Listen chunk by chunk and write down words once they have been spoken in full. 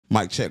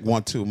Mic check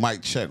 1 2.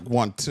 Mic check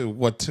 1 2.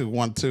 1 2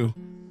 1 2.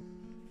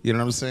 You know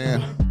what I'm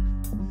saying?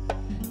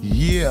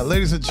 Yeah,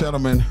 ladies and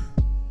gentlemen,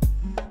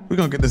 we're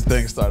gonna get this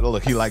thing started.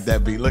 Look, he like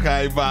that beat. Look how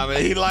he vibing.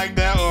 He like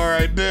that one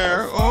right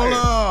there. Hold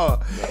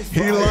on.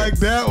 He like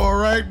that one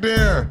right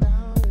there.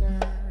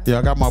 Yeah,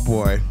 I got my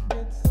boy.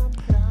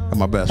 Got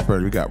my best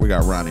friend. We got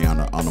Ronnie on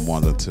the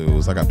ones and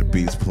twos. I got the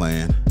beats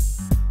playing.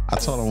 I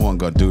told him I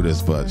wasn't gonna do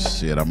this, but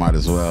shit, I might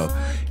as well.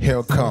 Here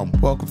it come.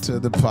 Welcome to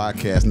the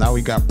podcast. Now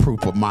we got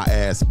proof of my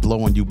ass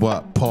blowing you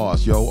up.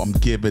 Pause, yo. I'm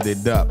giving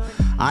it up.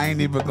 I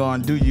ain't even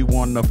gonna do you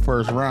on the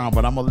first round,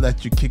 but I'm gonna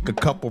let you kick a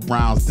couple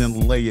rounds,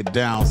 then lay it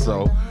down.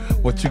 So,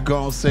 what you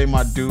gonna say,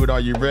 my dude? Are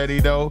you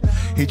ready though?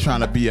 He trying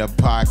to be a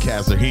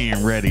podcaster. He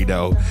ain't ready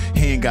though.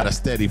 He ain't got a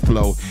steady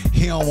flow.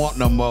 He don't want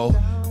no more.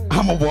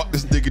 I'ma walk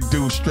this nigga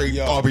dude straight.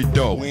 RB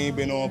dope. We ain't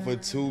been on for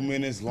 2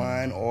 minutes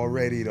line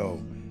already though.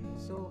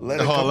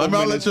 Let me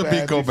let your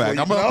beat go back.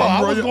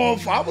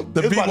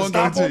 The beat wasn't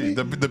gonna tell you.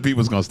 The beat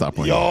was gonna stop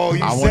on you. Yo, you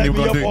set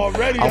me up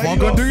already. I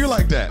wasn't gonna do you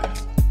like that.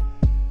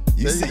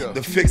 You see,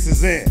 the fix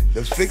is in.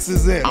 The fix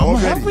is in. I'm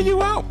helping you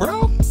out,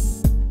 bro.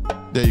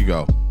 There you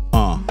go.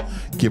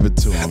 Give it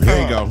to him.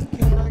 Here you go.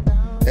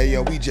 Hey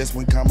yo, we just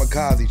went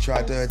kamikaze,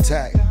 tried to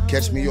attack,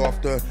 catch me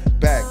off the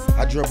back.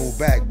 I dribble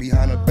back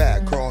behind the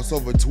back, cross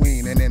over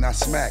tween, and then I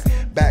smack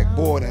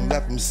backboard and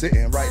left him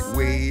sitting right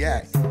where he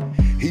at.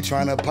 He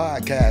tryna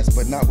podcast,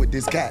 but not with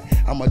this cat.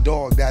 I'm a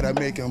dog that'll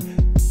make him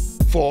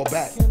fall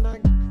back.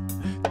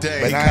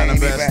 Dang, but I ain't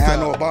even had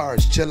no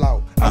bars. Chill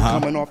out.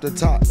 I'm coming off the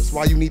top. That's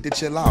why you need to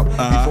chill out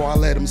before I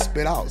let him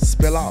spill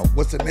out.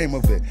 What's the name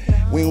of it?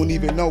 We don't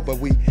even know, but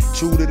we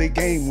true to the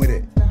game with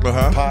it.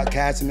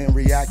 Podcasting and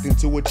reacting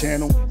to a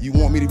channel. You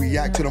want me to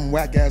react to them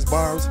whack ass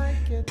bars?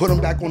 Put them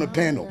back on the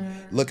panel.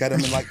 Look at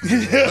him and like,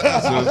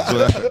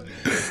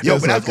 yo,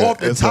 but that's off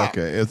the top.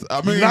 Okay.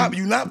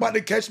 You're not about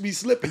to catch me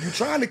slipping. You're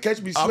trying to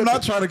catch me slipping. I'm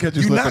not trying to catch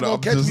you slipping. slipping. You're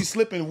not gonna catch me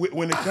slipping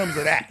when it comes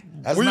to that.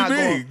 That's what not do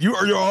you mean?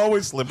 You're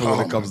always slipping when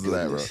it comes to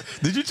that, bro.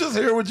 Did you just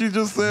hear what you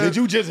just said? Did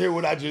you just hear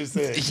what I just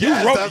said?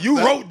 Yes, you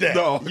wrote that.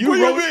 No, what do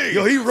you mean?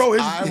 Yo, he wrote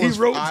that. I was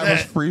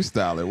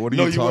freestyling. What are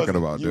you talking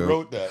about, dude? You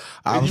wrote that.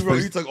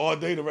 You took all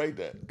day to write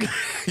that.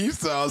 You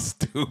sound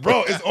stupid,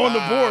 bro. It's on the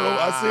board.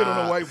 I see it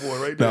on the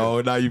whiteboard right there.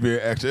 No, now you being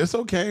extra. It's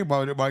okay,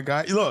 my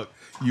guy. Look,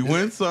 you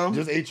win some.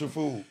 Just ate your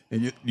food,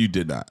 and you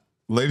did not.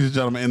 Ladies and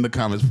gentlemen, in the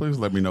comments, please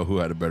let me know who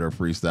had a better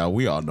freestyle.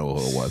 We all know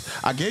who it was.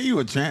 I gave you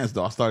a chance,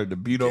 though. I started to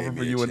beat over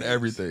for you and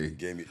everything.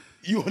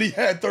 You only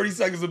had 30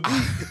 seconds of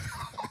beat.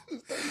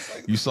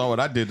 You saw what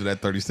I did to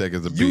that 30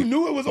 seconds of beat. You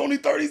knew it was only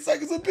 30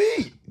 seconds of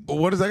beat. But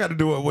what does that got to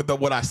do with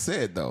what I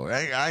said, though?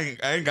 I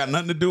ain't got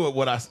nothing to do with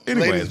what I said.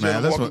 Anyways,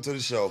 man. Welcome to the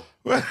show.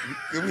 We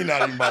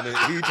not even about to.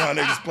 He trying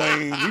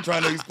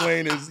to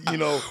explain his,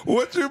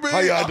 What you mean? How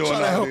y'all doing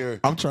out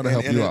here? I'm trying to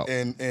help you out.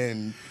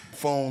 And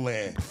phone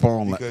land.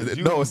 Phone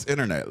land. No, it's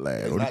internet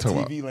land. It's what not are you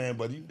talking TV about? land,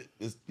 but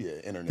it's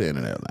internet. The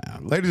internet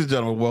land. Ladies and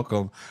gentlemen,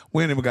 welcome.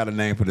 We ain't even got a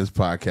name for this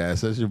podcast.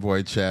 That's your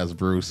boy Chaz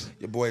Bruce.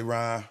 Your boy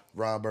Ron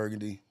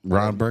Burgundy.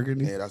 Ron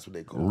Burgundy? Yeah, that's what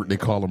they call him. They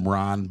call him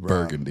Ron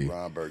Burgundy.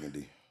 Ron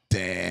Burgundy.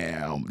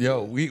 Damn.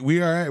 Yo,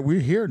 we're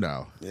here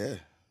now. Yeah.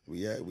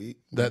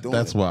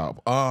 That's wild.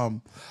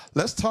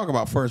 Let's talk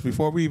about first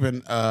before we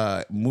even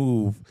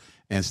move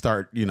and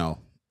start,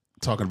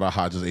 talking about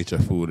how I just ate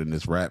your food in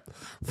this rap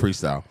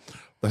freestyle.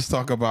 Let's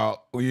talk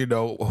about,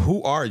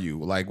 who are you?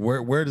 Like,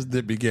 where does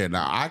it begin?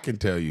 Now, I can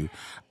tell you,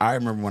 I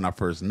remember when I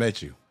first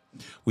met you.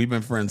 We've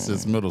been friends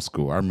since middle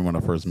school. I remember when I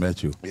first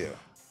met you. Yeah.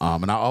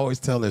 And I always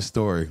tell this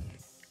story.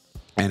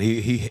 And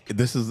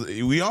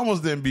we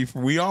almost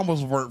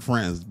weren't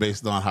friends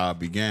based on how it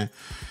began,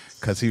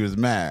 because he was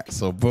mad.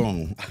 So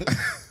boom.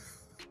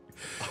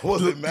 I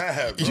wasn't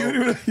mad, bro.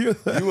 You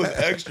was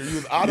extra. You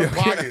was out of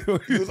pocket.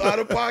 You was out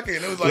of pocket.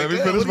 And it was like, let me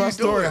finish my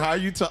story. How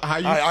you can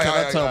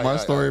I tell my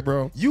story,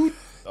 bro?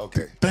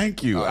 Okay.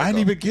 Thank you. I didn't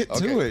even get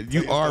to it.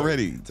 You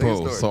already,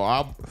 bro. So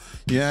I'm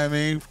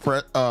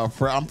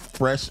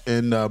fresh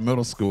in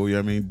middle school. You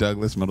know what I mean?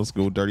 Douglas Middle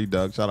School, Dirty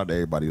Doug. Shout out to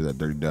everybody who's at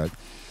Dirty Doug.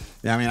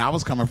 Yeah, I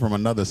was coming from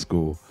another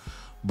school,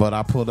 but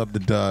I pulled up to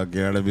Doug.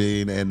 You know what I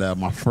mean? And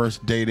my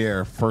first day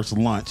there, first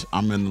lunch,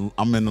 I'm in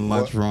the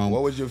lunchroom.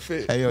 What was your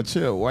fit? Hey, yo,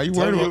 chill. Why you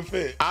worried about your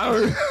fit?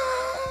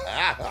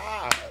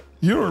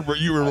 You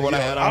remember what I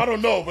had on? I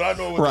don't know, but I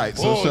know what right,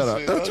 so shut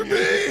up. What you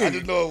mean? I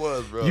didn't know it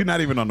was, bro. You're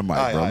not even on the mic,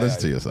 bro.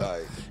 Listen to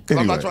yourself.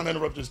 Anyway. I'm not trying to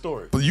interrupt your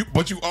story.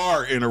 But you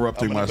are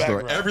interrupting my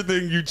story.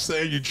 Everything you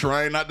say you're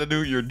trying not to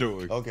do, you're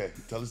doing. Okay,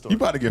 tell the story. You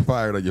about to get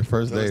fired on your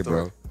first day,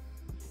 bro.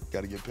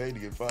 Got to get paid to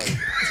get fired.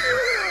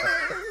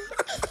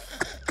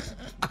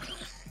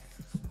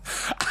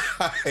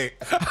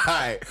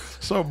 Hi.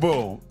 So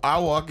boom, I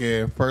walk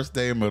in, first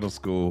day of middle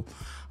school.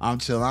 I'm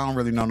chilling. I don't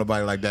really know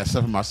nobody like that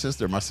except for my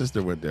sister. My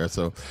sister went there,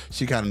 so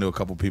she kind of knew a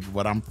couple people,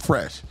 but I'm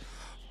fresh.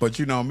 But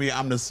you know me,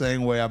 I'm the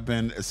same way I've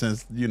been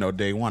since,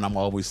 day one. I'm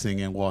always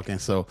singing, walking.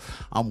 So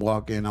I'm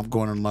walking, I'm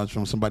going to the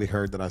lunchroom. Somebody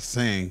heard that I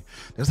sing.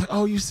 They was like,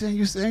 oh, you sing?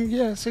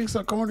 Yeah, sing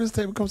something. Come on to this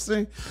table, come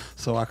sing.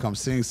 So I come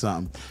sing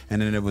something.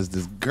 And then there was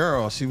this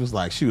girl, she was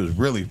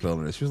really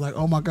feeling it. She was like,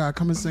 oh my God,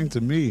 come and sing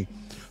to me.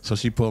 So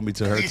she pulled me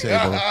to her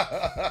table.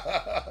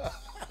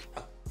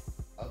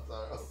 I'm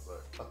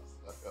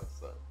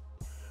sorry.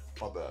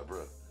 My bad,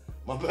 bro.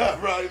 My bad,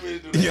 bro. I didn't mean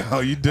to do that. Yo,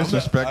 you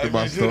disrespected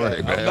my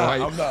story, man.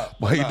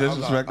 Why you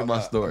disrespecting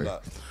my story? All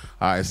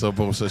right, so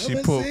boom. So she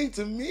pulled. Sing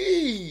to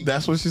me.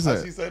 That's what she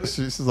said. She said it?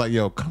 She's like,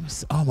 yo, come.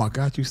 Oh my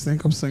God, you sing?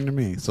 Come sing to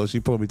me. So she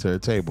pulled me to her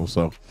table.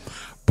 So,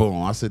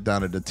 boom, I sit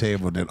down at the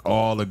table. Then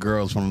all the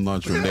girls from the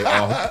lunchroom, they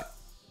all.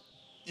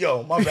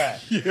 Yo, my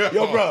bad.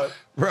 Yo,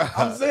 bro.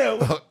 I'm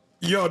saying.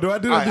 Yo, do I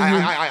do that to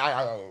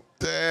you?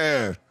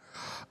 Damn.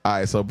 All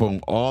right, so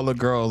boom, all the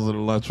girls in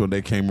the lunchroom,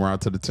 they came around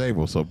to the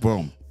table. So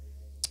boom,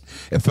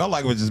 it felt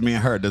like it was just me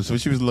and her. So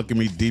she was looking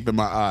me deep in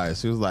my eyes.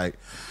 She was like,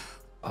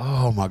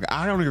 oh my God,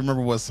 I don't even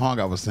remember what song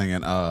I was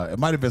singing. It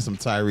might have been some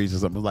Tyrese or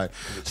something. It was like,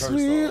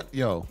 sweet,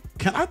 yo,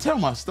 can I tell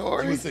my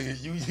story? You were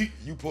singing.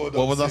 You pulled up.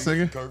 What was I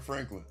singing? Kirk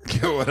Franklin.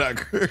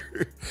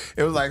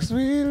 It was like,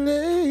 sweet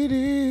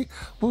lady,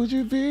 would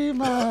you be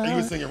mine? You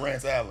were singing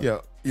Rance Allen.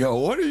 Yo,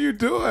 what are you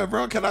doing,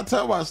 bro? Can I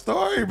tell my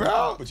story,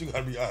 bro? But you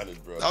gotta be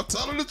honest, bro. I'm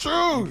telling the You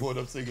truth. pulled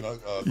up singing a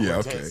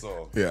Quartet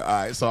song. Yeah, all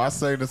right. So I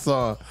sang the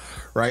song,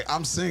 right?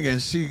 I'm singing.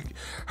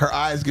 Her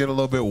eyes get a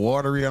little bit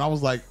watery, and I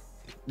was like,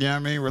 you know what I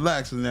mean?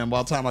 Relax. And then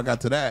by the time I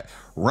got to that,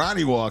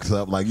 Ronnie walks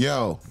up like,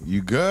 yo,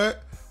 you good? I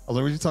was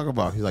like, what you talking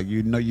about? He's like,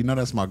 you know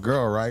that's my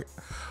girl, right?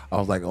 I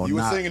was like, oh, You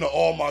were singing to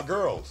All My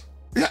Girls.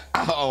 Yeah,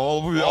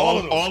 all of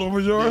them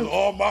was yours? It was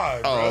all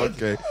mine, bro. Oh,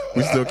 okay.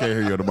 We still can't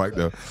hear you on the mic,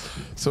 though.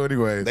 So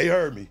anyway. They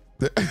heard me.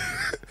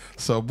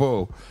 So,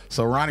 boom.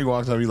 So Ronnie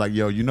walks up. He's like,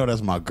 yo, you know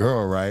that's my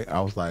girl, right?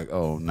 I was like,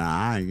 oh,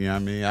 nah, I ain't, you know what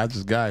I mean? I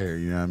just got here,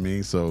 you know what I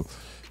mean? So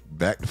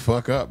back the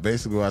fuck up.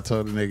 Basically, what I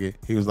told the nigga,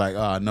 he was like,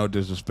 oh, no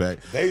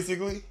disrespect.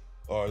 Basically?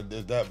 Or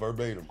is that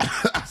verbatim?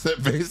 I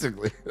said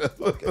basically.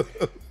 Okay.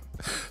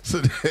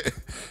 So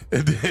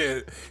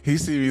then he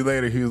see me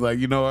later. He was like,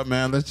 you know what,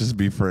 man? Let's just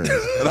be friends.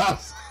 And I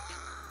was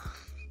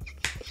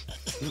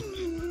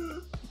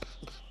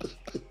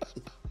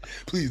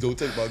Please don't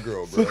take my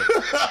girl, bro.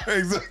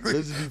 Exactly.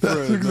 Let's just be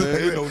friends,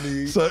 man. Ain't no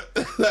need. So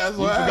that's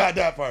You what forgot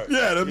that part.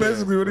 Yeah, that's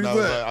basically what he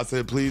said. I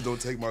said, please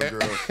don't take my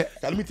girl.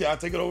 Let me tell you, I'll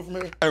take it over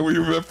from here. And we've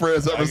been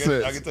friends ever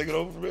since. I can take it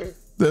over from here.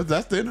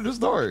 That's the end of the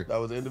story. That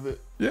was the end of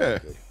it. Yeah.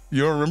 Okay.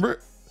 You don't remember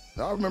it?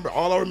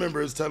 All I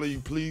remember is telling you,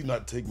 please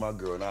not take my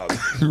girl. And I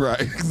was,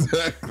 Right,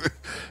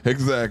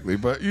 exactly.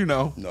 But you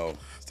know, no,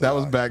 that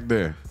was back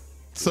there.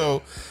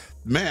 So,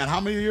 man,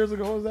 how many years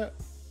ago was that?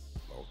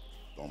 Oh,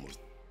 almost,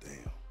 damn.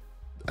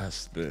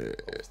 That's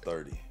big. Almost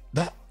 30.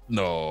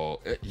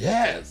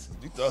 Yes.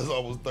 That was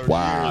almost 30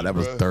 Wow, years, that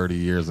was bro. 30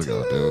 years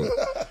ago, dude.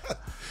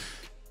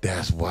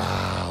 That's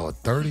wild.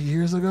 30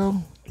 years ago?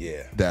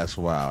 Yeah. That's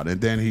wild.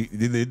 And then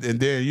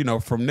you know,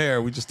 from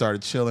there we just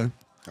started chilling.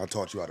 I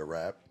taught you how to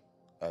rap.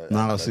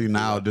 Now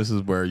this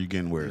is where you're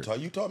getting weird.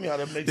 You taught me how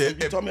to make. You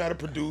taught me how to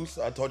produce.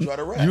 I taught you how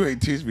to rap. You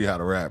ain't teach me how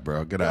to rap,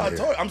 bro. Get out of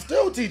here. I'm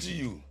still teaching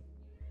you.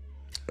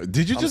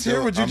 Did you just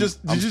hear what you just?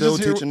 I'm still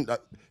teaching.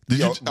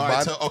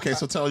 Okay,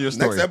 so tell your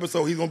story. Next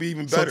episode, he's gonna be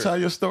even better. So tell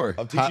your story.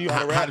 I'm teaching you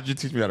how to rap. How did you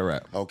teach me how to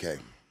rap? Okay.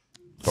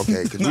 Go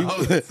ahead,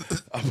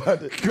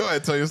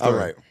 tell your story. All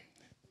right.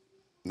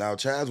 Now,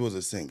 Chaz was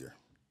a singer,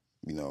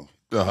 you know,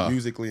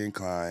 musically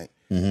inclined.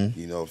 Mm-hmm.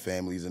 You know,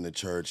 families in the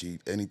church.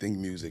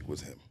 Anything music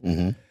was him.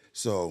 Mm-hmm.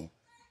 So,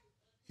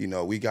 you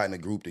know, we got in a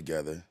group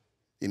together.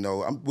 You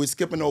know, we're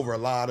skipping over a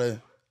lot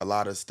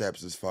of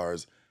steps as far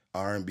as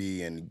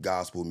R&B and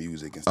gospel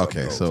music and stuff.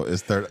 Okay, so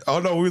it's 30. Oh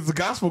no, we was a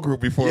gospel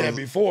group before. Yeah,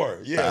 before.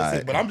 Yeah,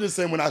 right. But I'm just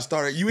saying when I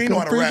started, you ain't know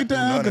how to rap through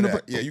none of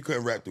that. Yeah, you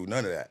couldn't rap through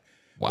none of that.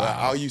 Wow. But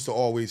I used to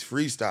always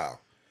freestyle.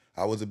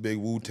 I was a big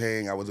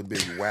Wu-Tang. I was a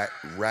big whack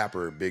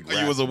rapper.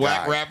 You was a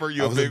whack rapper?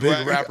 You I was a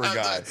big rapper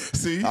guy.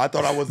 See? I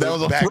thought I was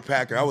a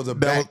backpacker. I was a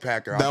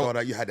backpacker. I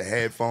thought you had the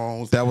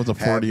headphones. That was a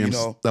Freudian.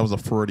 That was a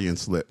Freudian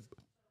slip.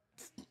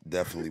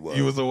 Definitely was.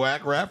 You was a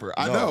whack rapper.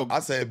 I know.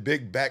 I said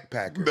big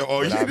backpacker.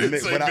 No, you didn't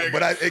say big.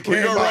 But it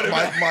came out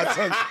my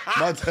tongue.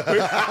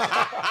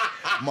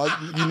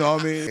 You know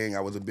what I mean? I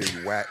was a big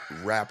whack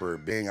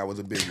rapper. I was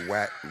a big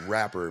whack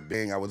rapper.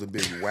 I was a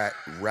big whack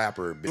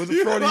rapper. It was a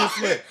Freudian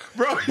slip.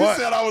 Bro, you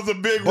said I was a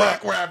big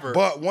whack rapper.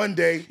 But one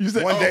day. You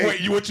said,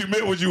 wait, what you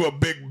meant was you a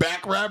big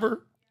back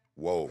rapper?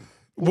 Whoa.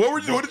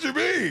 What did you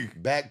mean?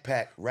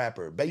 Backpack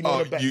rapper.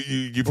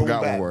 You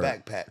forgot one word.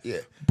 Backpack, yeah.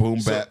 Boom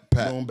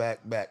backpack. Boom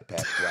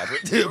backpack rapper.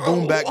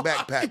 Boom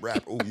backpack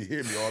rapper. Oh, you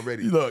hear me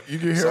already. Look, you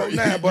can hear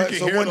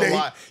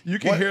you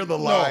can hear the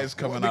lies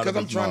coming out of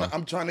his mouth.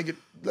 I'm trying to get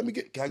can I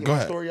get Go my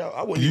ahead. story out?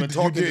 I wasn't even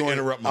talking during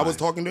interrupt I was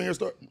talking during your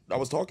story. I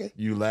was talking?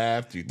 You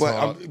laughed, you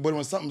talked. But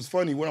when something's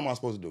funny, what am I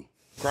supposed to do?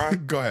 Cry?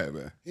 Go ahead,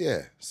 man.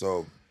 Yeah.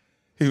 So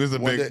he was a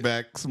big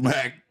back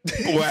smack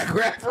whack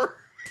rapper.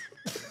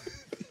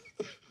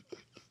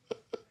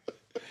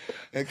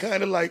 And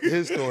kind of like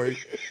his story,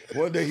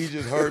 one day he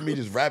just heard me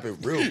just rapping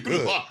real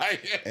good.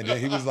 And then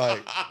he was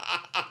like,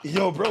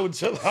 yo, bro,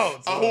 chill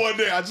out. One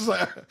day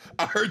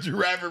I heard you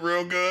rapping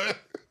real good.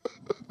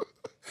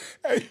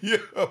 Hey,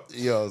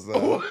 Yo,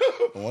 son.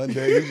 One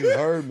day you just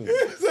heard me.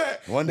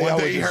 One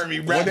day he heard me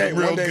rapping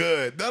real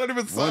good. That don't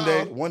even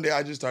sound. One day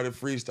I just started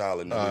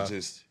freestyling. And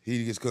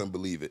he just couldn't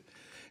believe it.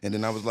 And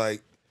then I was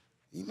like,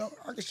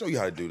 I can show you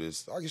how to do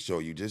this. I can show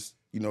you. Just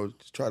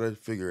try to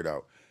figure it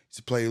out.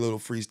 To play little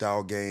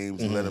freestyle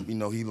games and let him,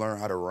 he learned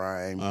how to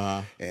rhyme.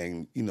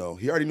 And, he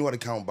already knew how to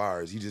count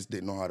bars. He just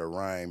didn't know how to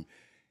rhyme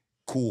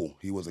cool.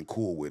 He wasn't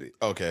cool with it.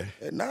 Okay.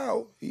 And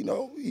now, he's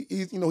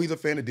a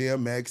fan of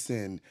DMX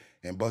and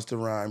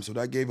Busta Rhymes, so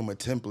that gave him a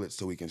template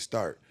so he can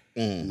start.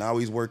 Now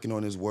he's working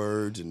on his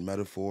words and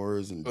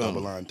metaphors and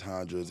double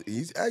entendres.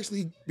 He's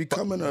actually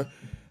becoming a...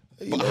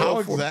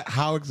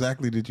 How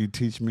exactly did you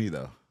teach me,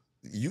 though?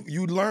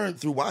 You learn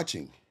through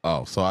watching.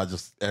 Oh, so I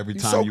just every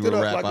time you would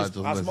rap, I just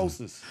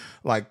osmosis. Listen.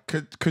 Like,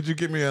 could you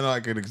give me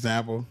an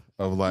example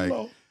of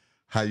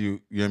how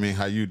you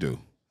how you do?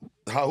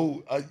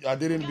 How I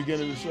did in the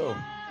beginning of the show.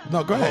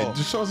 No, go ahead.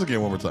 Just show us again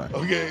one more time.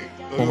 Okay.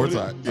 One more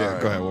time. Yeah,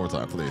 go ahead. One more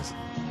time, please.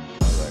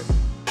 All right.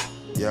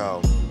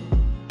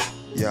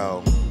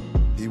 Yo,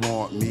 he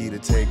want me to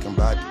take him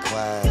back to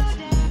class.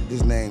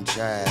 His name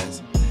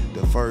Chaz.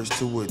 The first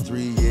 2 or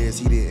 3 years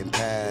he didn't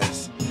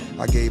pass.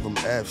 I gave him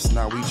F's,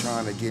 now we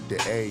trying to get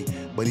the A.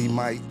 But he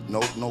might,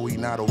 no, he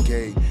not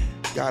okay.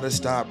 Gotta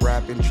stop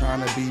rapping,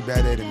 trying to be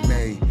better than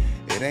me.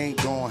 It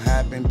ain't gonna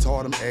happen,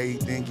 taught him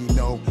everything he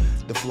know.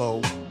 The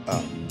flow,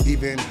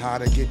 even how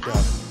to get the...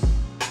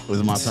 Was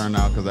it my turn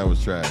now? Because that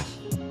was trash.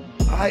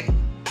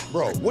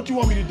 Bro, what you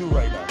want me to do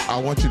right now?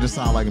 I want you to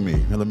sound like me.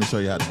 And let me show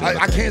you how to do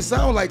it. I can't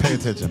sound like Pay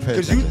attention.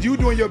 Because you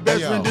doing your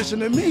best rendition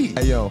than me.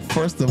 Hey, yo,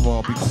 first of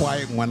all, be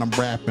quiet when I'm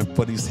rapping.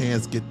 For these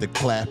hands get the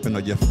clapping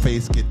or your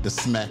face get the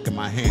smack in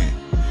my hand.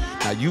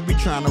 Now, you be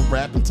trying to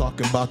rap and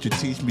talking about you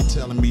teach me,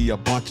 telling me a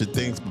bunch of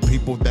things. But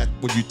people that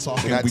when you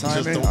talking, we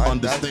just don't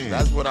understand.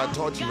 That's what I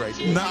taught you right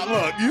there. Now,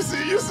 look, you see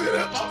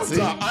that?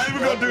 I ain't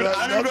even going to do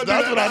that.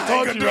 That's what I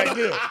taught you right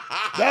there.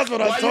 That's what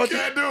I taught you.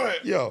 You can't do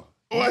it. Yo.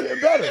 He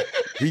getting better.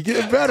 He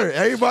getting better.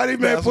 Everybody,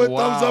 man, put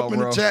thumbs up in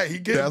the chat. He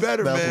getting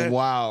better, man. That's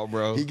wild,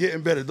 bro. He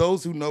getting better.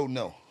 Those who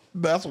know.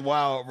 That's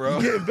wild, bro.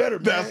 He getting better,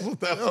 man.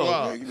 That's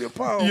wild. Man, give me a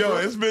pound, yo, bro.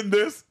 It's been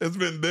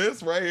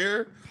this right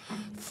here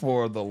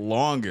for the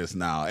longest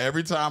now.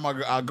 Every time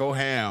I go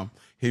ham,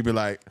 he be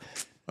like,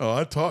 "Oh,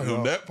 I taught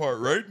him that part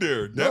right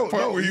there. That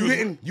part where you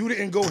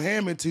didn't go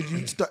ham until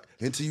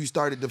you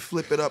started to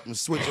flip it up and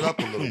switch it up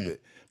a little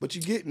bit. But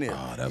you getting there.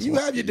 You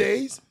have your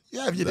days. You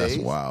have your days.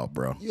 That's wild,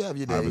 bro. You have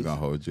your days. I'm not gonna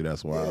hold you.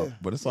 That's wild. Yeah,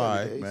 but it's all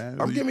right, man.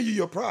 I'm giving you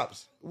your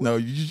props. No,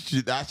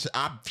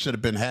 I should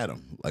have been had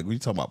them. Like, what you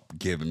talking about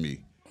giving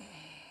me?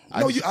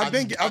 No, I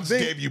just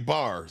gave you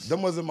bars.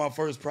 Them wasn't my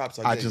first props.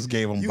 I just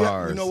gave them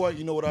bars. You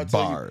know what I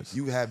tell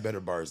you? You had better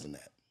bars than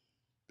that.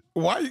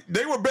 Why?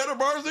 They were better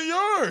bars than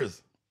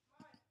yours.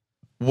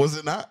 Was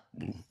it not?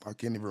 I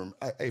can't even remember.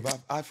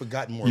 I've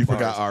forgotten more. You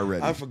forgot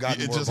already. I've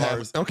forgotten more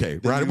bars. Okay,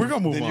 Ronnie, we're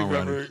gonna move on.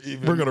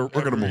 We're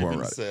gonna move on.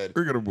 Right?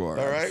 We're gonna move on.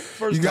 All right.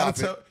 First you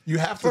gotta topic. You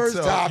have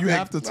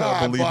to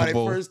tell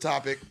believable. First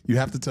topic. You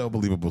have to tell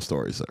believable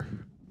stories, sir.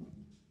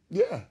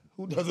 Yeah.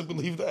 Who doesn't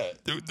believe that?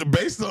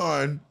 Based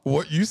on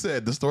what you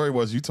said, the story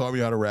was you taught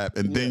me how to rap,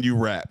 and then you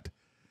rapped.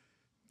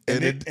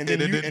 It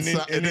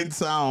didn't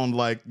sound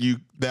like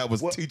that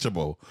was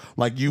teachable.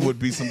 Like you would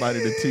be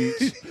somebody to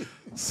teach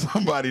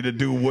somebody to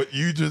do what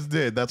you just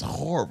did. That's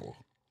horrible.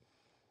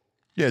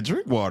 Yeah,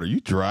 drink water. You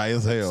dry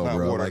as hell,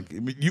 bro. Water. Like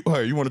you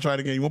want to try it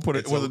again? You want to put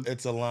it?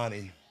 It's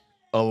Alani.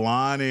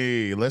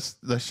 Alani. Let's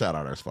shout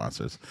out our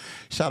sponsors.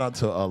 Shout out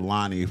to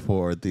Alani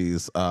for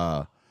these.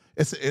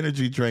 It's an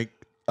energy drink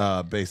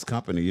based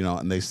company,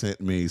 and they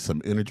sent me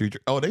some energy.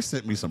 They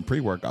sent me some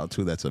pre-workout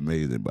too. That's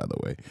amazing, by the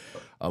way.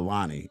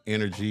 Alani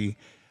energy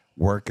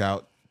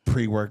workout,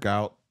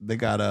 pre-workout. They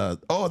got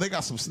they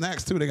got some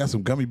snacks too. They got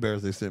some gummy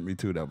bears they sent me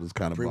too. That was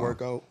kind of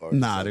pre-workout.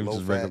 Nah, they were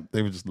just regular.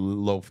 They were just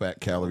low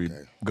fat calorie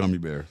gummy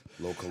bears.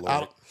 Low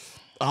caloric.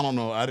 I don't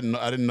know. I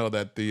didn't know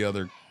that the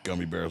other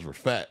gummy bears were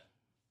fat.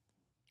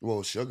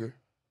 Well, sugar.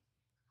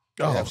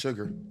 They have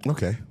sugar.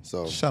 Okay.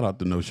 So shout out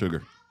to no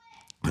sugar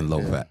and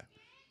low fat.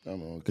 I don't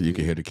know. You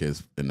can hear the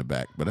kids in the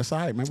back, but that's all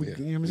right, man. You know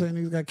what I'm saying?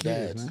 These got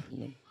kids,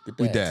 man.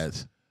 We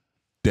dads.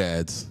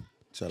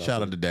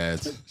 Shout out to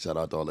dads. Shout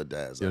out to all the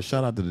dads. Yo,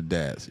 shout out to the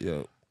dads.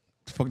 Yo,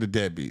 fuck the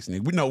deadbeats.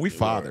 We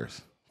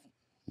fathers.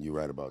 You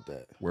right about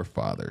that. We're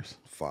fathers.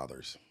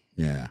 Fathers.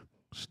 Yeah.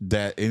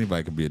 Dad.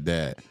 Anybody could be a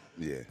dad.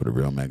 Yeah. But a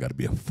real man got to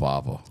be a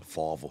father.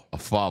 A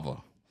father.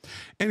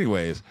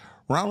 Anyways,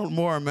 Ronald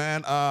Moore,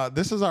 man.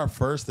 This is our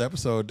first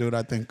episode, dude.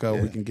 I think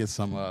we can get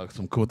some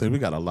cool things. We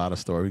got a lot of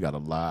story. We got a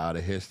lot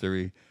of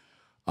history.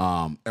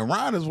 And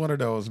Ron is one of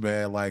those,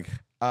 man. Like,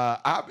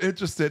 I'm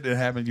interested in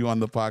having you on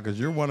the podcast.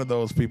 You're one of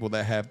those people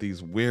that have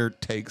these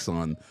weird takes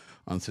on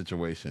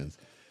situations.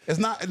 It's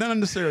not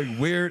necessarily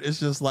weird. It's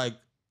just like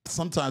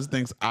sometimes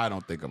things I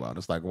don't think about.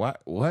 It's like,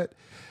 what?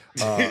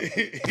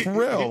 For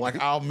real,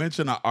 like I'll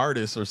mention an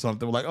artist or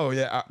something like, oh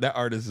yeah, that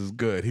artist is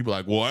good. He'd be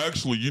like, well,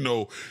 actually,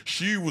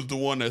 she was the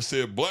one that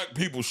said black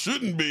people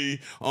shouldn't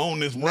be on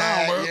this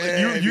round.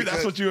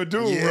 That's what you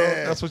do, bro.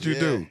 That's what you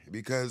do.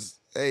 Because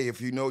hey,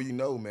 if you know, you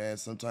know, man.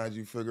 Sometimes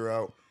you figure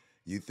out,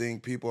 you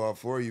think people are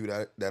for you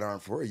that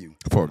aren't for you.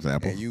 For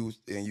example. And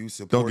you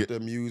support the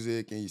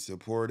music and you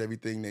support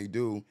everything they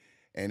do.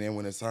 And then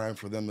when it's time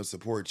for them to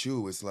support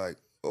you, it's like,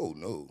 oh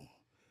no,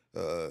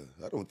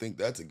 I don't think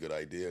that's a good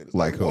idea. It's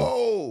like who?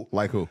 Whoa.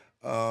 Like who?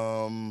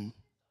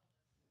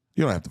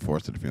 You don't have to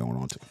force it if you don't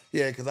want to.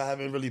 Yeah, because I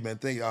haven't really been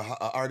thinking.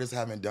 Artists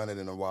haven't done it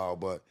in a while,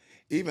 but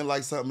even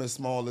like something as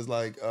small as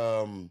like,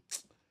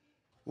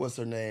 what's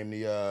her name?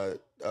 The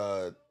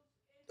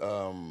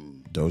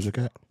Doja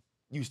Cat.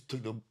 You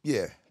took the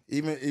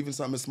even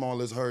something as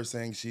small as her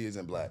saying she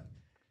isn't black.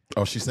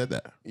 Oh, she said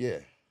that. Yeah,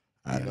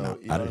 I didn't know.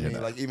 You know what I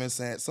mean? Like even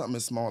saying something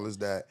as small as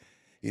that.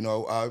 You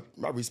know, I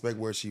respect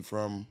where she's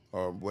from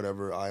or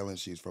whatever island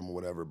she's from or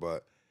whatever,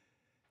 but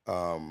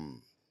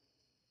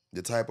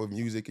the type of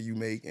music you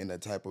make and the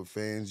type of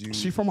fans you.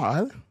 She from an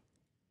island?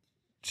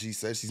 She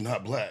says she's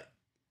not black.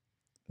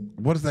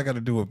 What does that got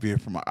to do with being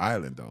from an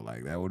island though?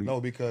 Like that? What do you?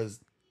 No, because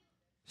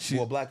she's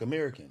Black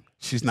American.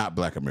 She's not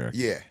Black American.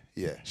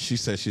 Yeah. She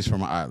says she's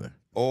from an island.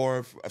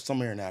 Or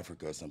somewhere in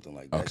Africa or something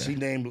like that. Okay. She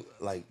named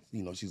like,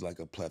 you know, she's like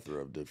a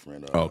plethora of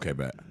different. Okay,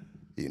 bet.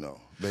 You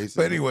know,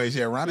 basically. But anyways,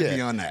 yeah, Ronnie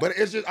be on that. But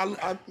it's just,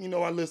 I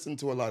listen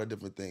to a lot of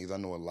different things. I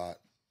know a lot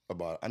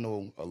about. I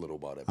know a little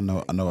about it. I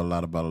know a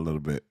lot about a little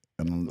bit,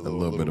 and a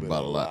little bit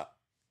about a lot.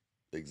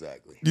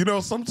 Exactly. You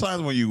know,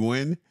 sometimes when you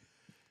win,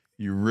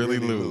 you really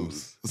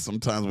lose.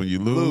 Sometimes when you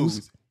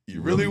lose,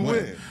 you really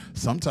win.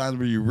 Sometimes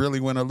when you really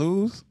win or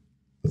lose,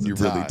 you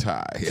really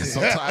tie. And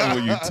sometimes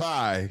when you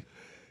tie,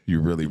 you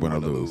really win or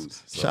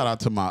lose. So. Shout out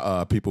to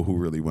my people who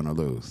really win or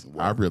lose.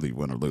 Wow. I really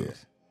win or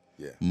lose.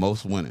 Yeah.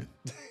 Most winning.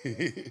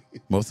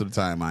 Most of the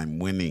time I'm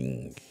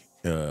winning.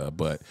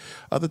 But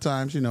other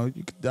times, you know,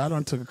 I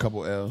done took a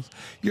couple L's.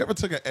 You ever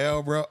took an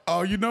L, bro?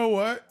 Oh, you know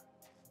what?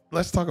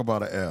 Let's talk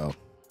about an L.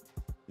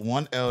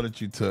 One L that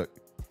you took.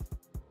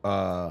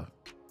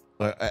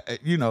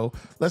 You know,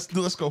 let's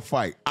go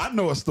fight. I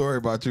know a story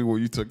about you where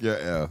you took your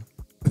L.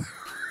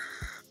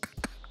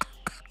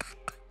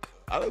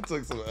 I done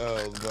took some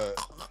L's, but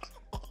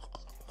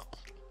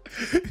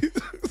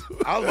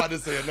I was about to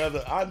say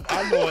another. I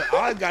know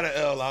I got an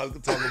L I was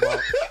talking about.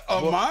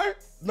 Mine?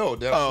 No,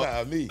 that's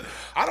not me.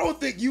 I don't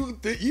think you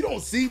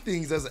don't see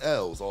things as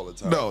L's all the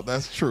time. No,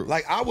 that's true.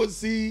 Like I would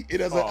see it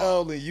as an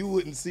L and you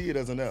wouldn't see it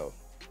as an L.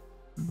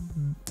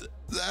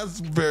 That's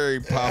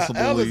very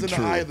possibly L is in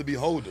true. the eye of the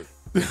beholder.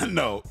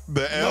 No,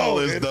 the L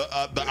is the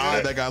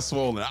eye that got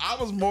swollen. I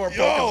was more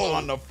focused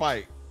on the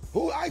fight.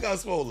 Who I got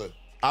swollen?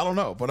 I don't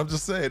know, but I'm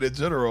just saying in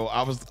general.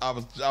 I was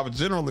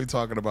generally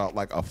talking about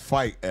like a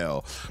fight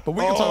L, but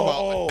we can talk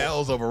about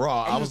L's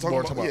overall. I'll talk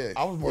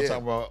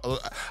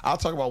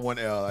about one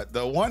L.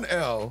 The one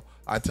L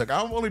I took.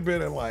 I've only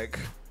been in like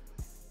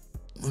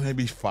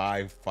maybe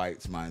 5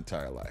 fights my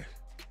entire life.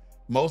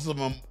 Most of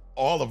them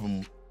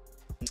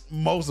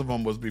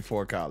was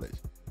before college.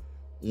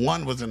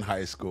 One was in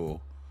high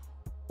school.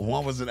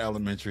 One was in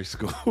elementary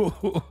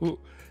school.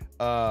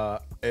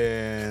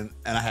 And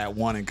I had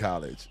one in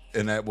college,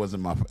 and it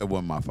wasn't my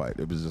fight.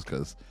 It was just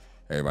because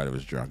everybody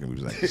was drunk and we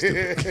was like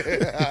stupid.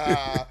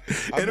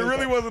 And it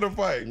really wasn't a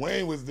fight.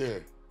 Wayne was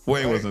there.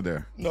 Wayne wasn't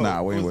there.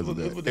 No, Wayne wasn't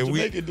there. With the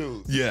Jamaican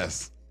dudes.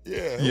 Yes.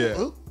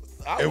 Yeah.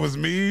 It was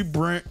me,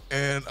 Brent,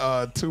 and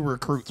 2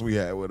 recruits we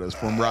had with us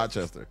from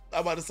Rochester.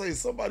 I'm about to say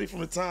somebody from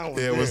the town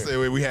was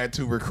there. We had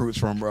 2 recruits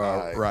from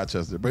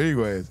Rochester. But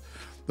anyways,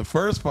 the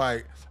first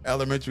fight,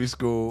 elementary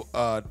school,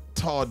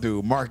 tall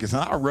dude, Marcus,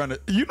 and I run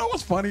it. You know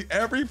what's funny?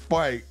 Every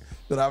fight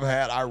that I've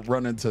had, I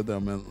run into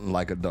them in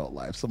like adult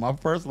life. So my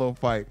first little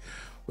fight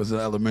was in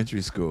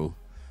elementary school.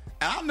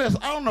 And I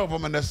don't know if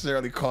I'm gonna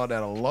necessarily call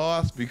that a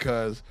loss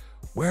because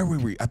where were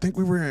we? I think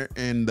we were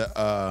in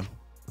the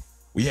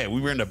we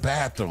were in the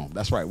bathroom.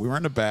 That's right. We were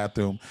in the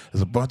bathroom.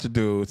 There's a bunch of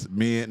dudes.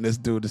 Me and this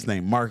dude, this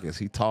named Marcus.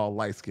 He tall,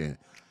 light skinned.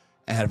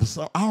 And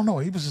I don't know.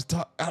 He was just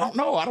I don't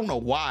know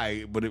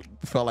why, but it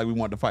felt like we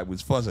wanted to fight. We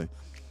was fussing.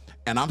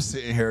 And I'm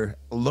sitting here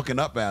looking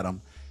up at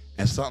him,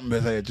 and something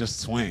said,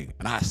 just swing.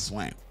 And I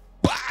swing.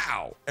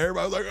 Wow!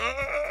 Everybody was like,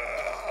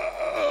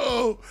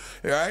 oh!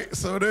 Right?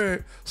 So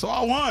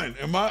I won.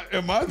 Am I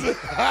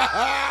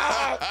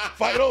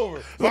Fight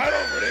over.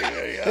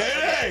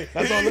 Hey!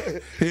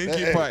 He didn't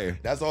keep fighting.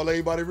 That's all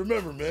anybody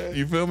remember, man.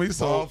 You feel me?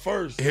 So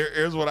first.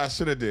 Here's what I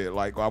should have did.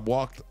 Like I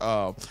walked,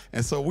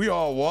 and so we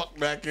all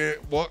walked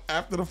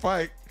after the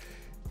fight.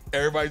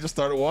 Everybody just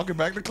started walking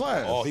back to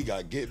class. Oh, he got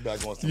to get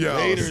back on some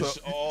haters.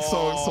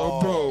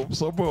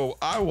 So boom.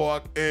 I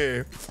walk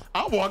in.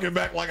 I'm walking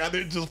back like I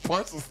didn't just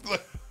punch this.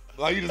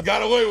 Like you just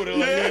got away with it.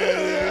 Like,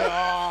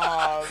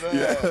 oh, man.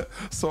 Yeah.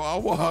 So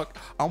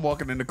I'm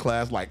walking into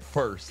class like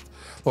first.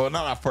 Well,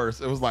 not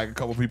first. It was like a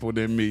couple people,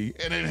 then me,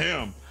 and then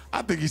him.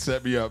 I think he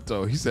set me up,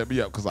 though. He set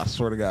me up because I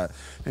swear to God,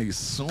 as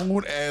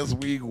soon as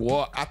we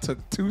walked, I took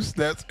 2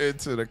 steps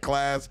into the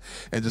class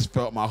and just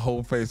felt my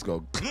whole face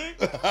go clink.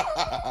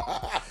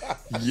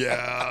 He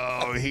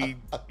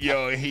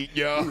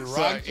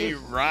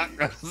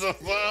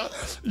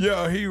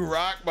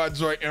rocked my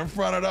joint in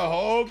front of the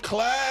whole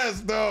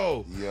class,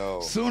 though. Yo.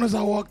 Soon as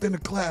I walked into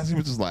class, he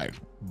was just like,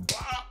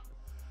 bop.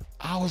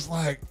 I was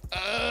like, no,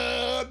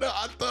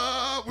 I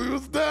thought we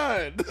was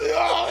done.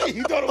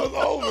 You thought it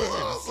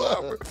was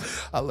over.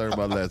 I learned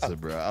my lesson,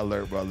 bro. I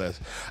learned my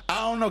lesson.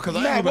 I don't know, because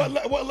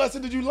What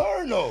lesson did you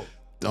learn, though?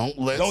 Don't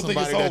let Don't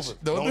somebody think it's over.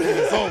 Don't think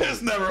it's over.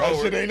 It's never that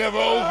over. Shit ain't never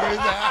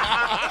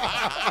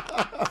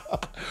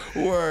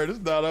over. Word, it's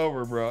not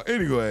over, bro.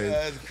 Anyway,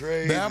 that's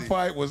crazy. That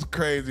fight was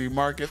crazy,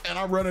 Marcus. And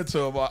I run into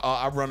him.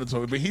 I run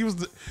into him, but he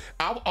was.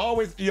 I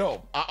always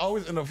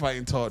end up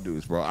fighting tall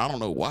dudes, bro. I don't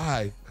know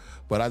why.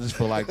 But I just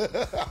feel like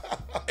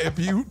if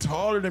you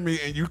taller than me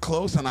and you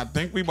close and I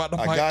think we about to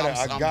fight,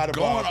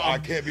 I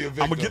can't be a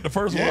victim. I'm gonna get the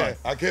first one.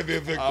 I can't be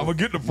a victim. I'm gonna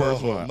get the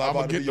first one. I'm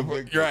gonna get the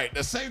victim. You're right.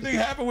 The same thing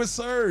happened with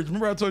Surge.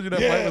 Remember I told you that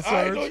fight with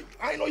Surge?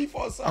 I didn't know you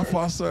fought Surge. I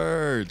fought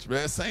Surge,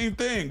 man. Same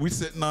thing. We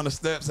sitting on the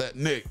steps at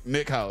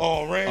Nick house.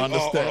 Oh, right. On the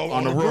steps,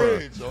 on the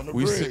bridge. On the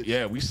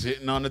bridge. We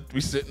sitting on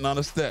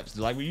the steps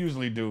like we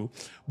usually do.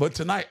 But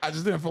tonight I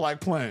just didn't feel like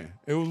playing.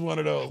 It was one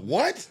of those.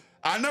 What?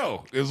 I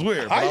know. It was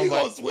weird. How you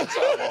gonna switch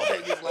up on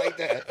niggas like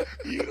that?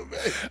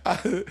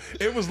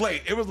 It was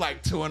late. It was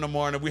like 2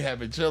 a.m. We had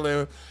been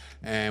chilling,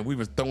 and we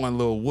was throwing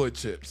little wood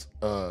chips.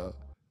 What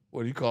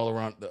do you call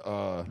around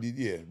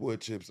the? Wood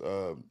chips.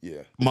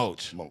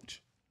 Mulch.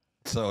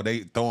 So they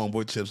throwing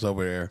wood chips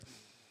over there,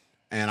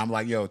 and I'm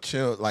like, yo,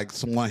 chill. Like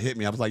someone hit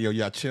me. I was like, yo,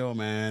 y'all chill,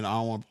 man. I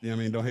don't want. You know what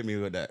I mean? Don't hit me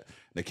with that.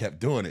 They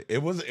kept doing it.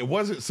 It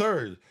wasn't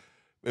Serge.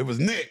 It was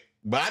Nick.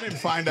 But I didn't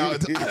find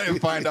out.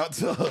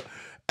 Till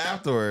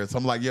afterwards.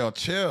 I'm like, yo,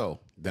 chill.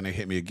 Then they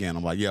hit me again.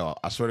 I'm like, yo,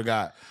 I swear to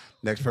God,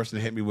 next person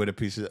to hit me with a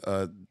piece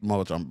of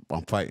mulch, I'm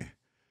fighting.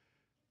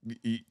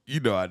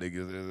 You know how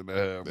niggas is in the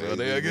hood, bro.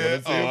 They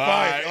again.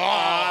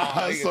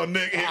 So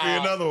Nick hit me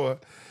another one.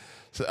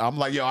 So I'm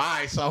like, yo, all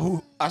right, son.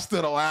 Who? I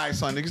still don't. All right,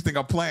 son. Niggas think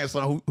I'm playing,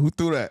 son. Who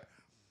threw that?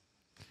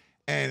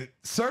 And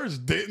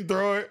Serge didn't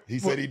throw it. He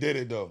said he did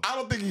it though. I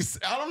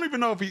don't even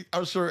know if he.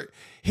 I'm sure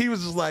he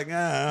was just like,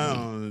 I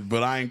don't.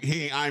 But I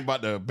ain't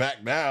about to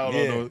back down.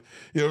 Yeah. You know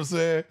what I'm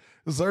saying?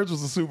 Serge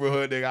was a super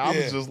hood nigga. I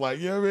was just like,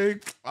 you know what I mean?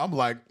 I'm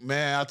like,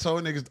 man, I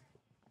told niggas,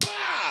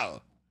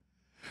 pow,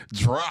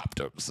 dropped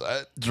him,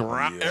 son.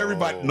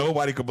 Everybody,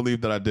 nobody could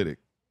believe that I did it.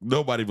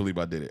 Nobody believed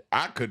I did it.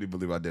 I couldn't even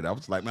believe I did it. I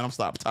was like, man, I'm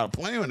tired of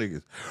playing with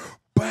niggas.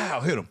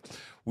 Bow, hit him.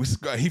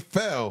 He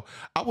fell.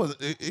 I was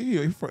he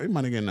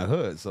might have get in the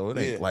hood, so it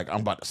ain't like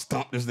I'm about to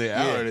stomp this day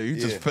out of there. He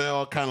just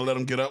fell, kind of let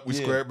him get up. We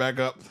squared back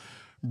up.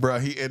 Bro,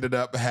 he ended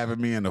up having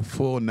me in the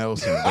full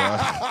Nelson, bro.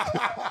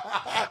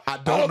 I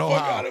don't know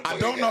how. I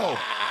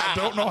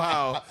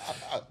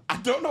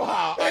don't know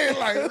how.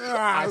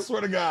 I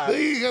swear to God.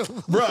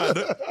 Bro.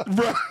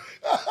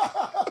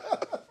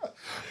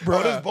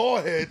 Bro, this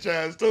bald head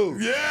Chaz too.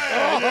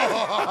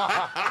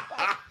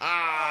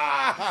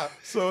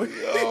 So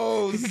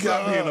he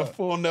got me in a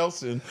full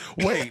Nelson.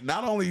 Wait,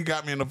 not only he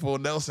got me in the full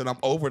Nelson, I'm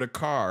over the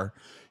car.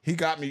 He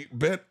got me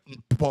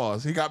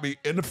He got me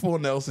in the full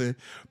Nelson,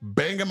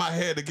 banging my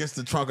head against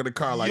the trunk of the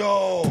car like,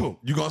 yo,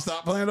 you gonna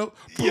stop playing though?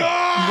 Yo, you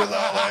gonna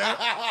stop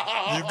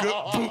playing? You good?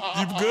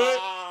 You good?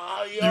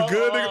 You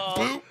good, nigga?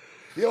 Boop.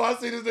 Yo, I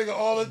see this nigga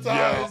all the time.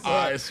 Yo,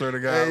 I swear to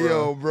God, hey, bro.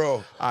 Yo,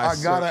 bro. I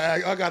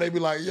gotta be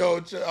like, yo,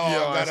 I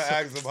gotta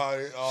ask him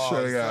how.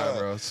 Swear to God,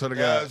 bro. Swear to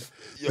God.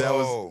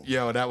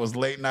 That was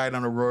late night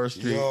on Aurora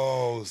Street.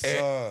 Yo,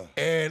 son.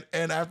 And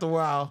after a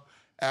while,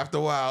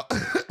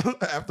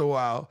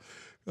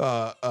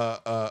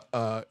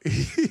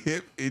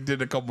 he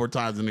did a couple more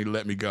times and he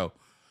let me go.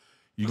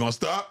 You gonna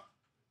stop?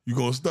 You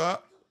gonna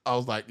stop? I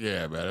was like,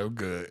 yeah, man, I'm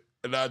good.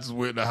 And I just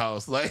went in the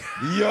house like,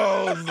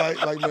 yo,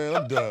 like man,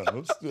 I'm done.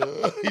 I'm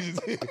still. He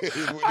just went in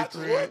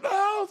the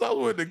house. I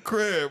went in the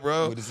crib,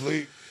 bro. Went to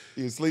sleep.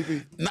 You was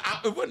sleepy? No,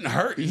 it wouldn't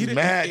hurt. He was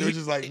mad. He was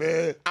just like,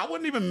 man. I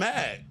wasn't even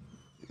mad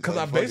because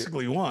I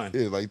basically won.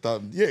 Yeah, like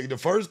the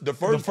first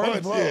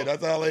punch. Blow. Yeah,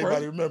 that's how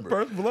everybody remember.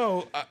 First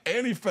blow,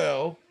 and he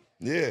fell.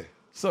 Yeah.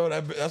 So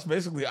that's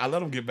basically, I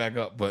let him get back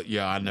up, but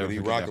yeah, I never. But he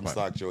rock'em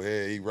socked your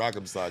head. He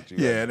rock'em socked you.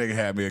 Yeah, nigga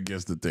had me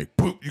against the thing.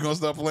 Poop, you gonna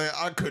stop playing?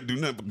 I couldn't do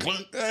nothing but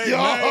clunk. Hey,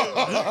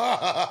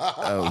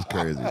 that was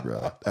crazy,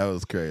 bro. That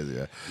was crazy.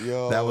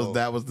 Yo, that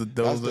was the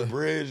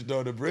bridge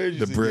though. The bridge.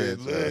 The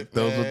bridge. Lit,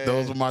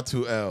 those were my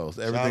 2 L's.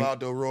 Everything. Shout out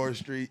to Aurora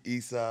Street,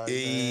 East Side.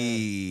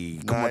 Hey,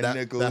 come on,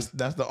 nickels.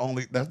 That's the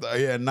only.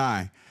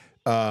 9.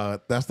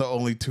 That's the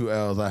only 2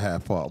 L's I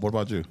have fought. What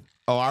about you?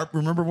 Oh, I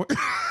remember what.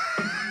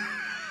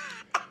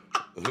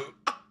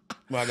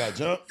 I got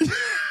jumped.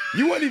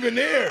 You wasn't even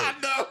there. I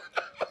know.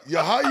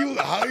 Yo, how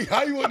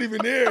you wasn't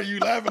even there? You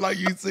laughing like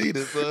you see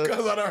this, son?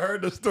 Because I done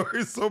heard the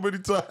story so many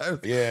times.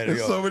 Yeah,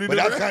 so many. But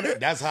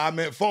that's how I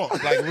met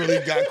Funk. Like really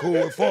got cool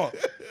with Funk.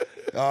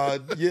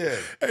 Yeah.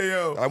 Hey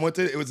yo,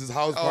 it was his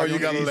house party. You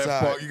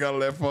gotta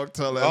let Funk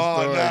tell that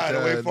story. Oh nah, the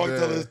way Funk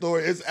tell his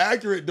story, it's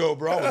accurate though,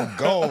 bro. I was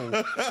gone.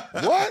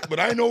 What? But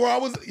I didn't know where I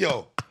was.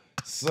 Yo.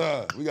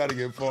 Son, we got to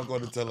get Funk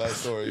on to tell that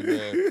story,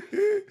 man.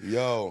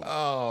 Yo.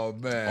 Oh,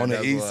 man. On the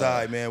east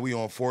side, man, we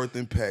on 4th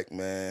and Peck,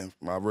 man.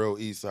 My real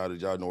east side,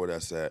 y'all know where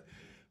that's at.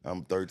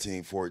 I'm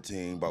 13,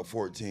 14, about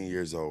 14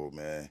 years old,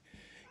 man.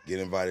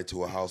 Get invited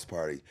to a house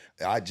party.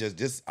 I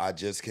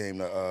just came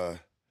to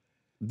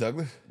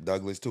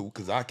Douglas too,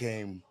 because I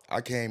came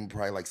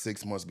probably like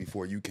 6 months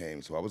before you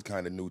came, so I was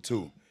kind of new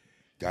too.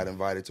 Got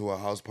invited to a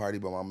house party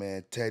by my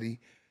man Teddy,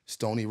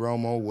 Stony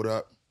Romo. What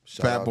up?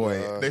 Shout Fat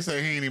boy. They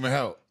say he ain't even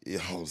help.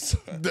 Yo,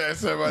 son.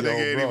 That's my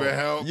nigga ain't even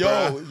help.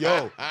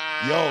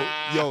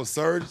 Yo,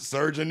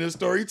 Surge in this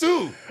story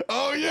too.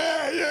 Oh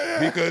yeah.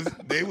 Because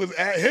they was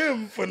at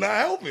him for not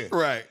helping.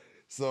 Right.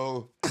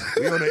 So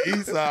we on the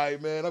east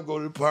side, man. I'm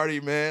going to the party,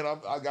 man.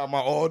 I got my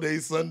all day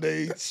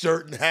Sunday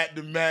shirt and hat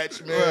to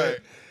match, man. Right.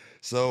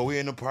 So we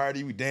in the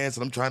party, we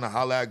dancing. I'm trying to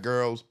holler at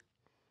girls.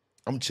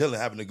 I'm chilling,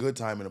 having a good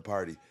time in the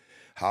party,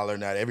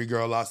 hollering at every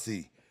girl I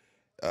see.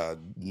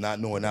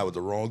 Not knowing that was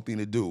the wrong thing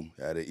to do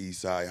at an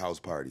East Side house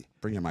party.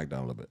 Bring your mic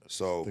down a little bit.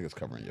 So I think it's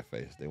covering your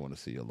face. They want to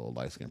see your little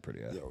light skin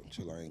pretty ass. Yo,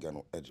 chill, I ain't got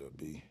no edge up,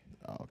 B.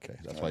 Oh, okay.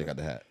 That's why you got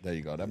the hat. There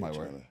you go. That might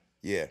work.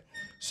 Yeah.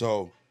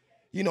 So,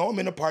 I'm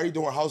in the party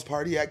doing house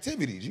party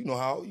activities. You know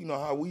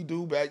how we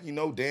do back,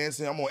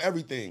 dancing. I'm on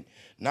everything.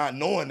 Not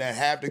knowing that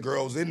half the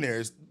girls in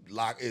there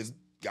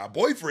got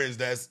boyfriends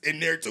that's in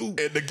there too.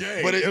 In the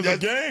gang. But it was a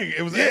gang.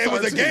 It was it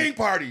was a gang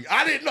party.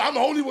 I didn't know. I'm the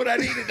only one that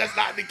needed that's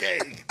not in the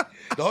gang.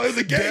 No, it was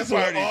a gang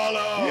party.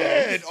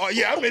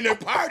 Yeah, I'm in there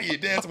partying,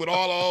 dancing with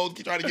all the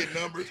hoes, trying to get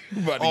numbers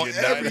on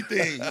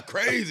everything.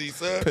 Crazy,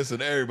 son.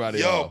 Pissing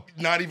everybody off.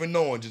 Not even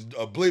knowing, just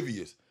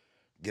oblivious.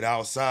 Get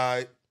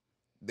outside.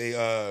 They,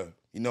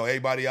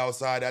 everybody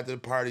outside after the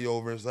party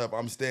over and stuff.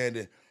 I'm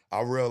standing.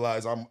 I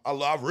realize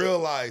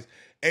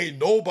ain't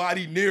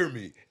nobody near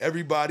me.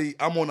 Everybody,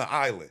 I'm on the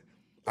island.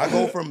 I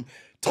go from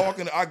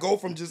talking. I go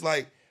from just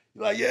like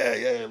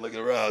yeah, looking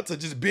around to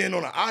just being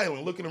on the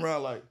island, looking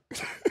around like.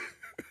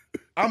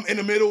 I'm in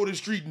the middle of the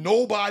street.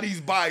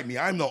 Nobody's by me.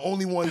 I'm the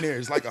only one there.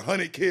 It's like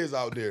 100 kids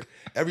out there.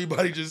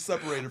 Everybody just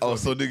separated from me.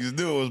 So niggas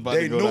knew it was about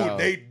to go down.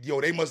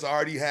 They must have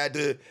already had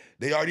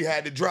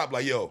to drop.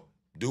 Like, yo,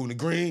 dude in the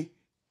green,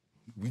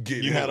 we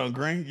get You had on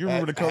green? You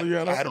remember the color you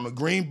had on? I had on a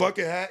green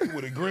bucket hat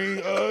with a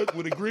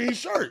green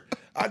shirt.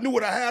 I knew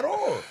what I had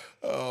on.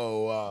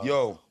 Oh, wow.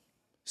 Yo,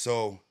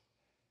 so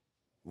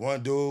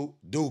one dude,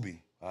 Doobie.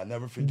 I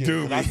never forget.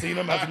 Doobie. I seen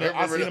him.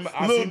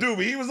 Little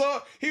Doobie. He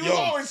was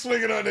always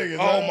swinging on niggas.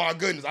 Oh my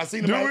goodness. I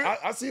seen him.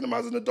 I seen him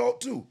as an adult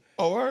too.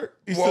 Oh, right.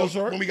 He's still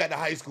short. When we got to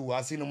high school,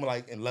 I seen him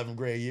like in 11th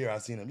grade year. I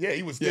seen him. Yeah,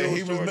 he was still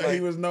short.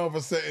 He was known for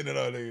setting it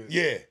on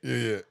niggas.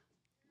 Yeah.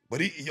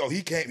 But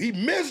he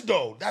missed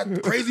though. That's the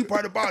crazy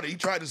part about it. He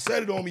tried to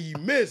set it on me. He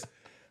missed.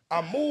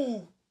 I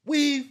moved,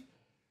 weave,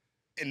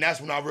 and that's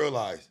when I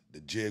realized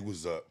the jig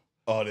was up.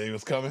 Oh, they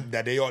was coming?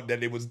 That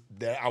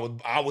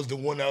I was the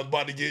one that was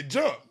about to get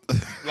jumped.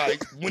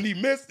 Like when he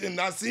missed and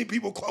I seen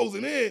people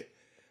closing in,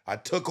 I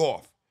took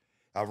off.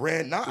 I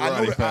ran. Now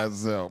I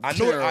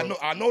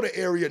know the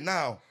area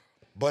now,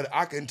 but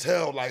I can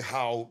tell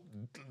how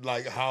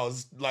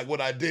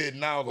what I did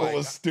now. What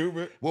was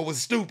stupid? What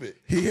was stupid?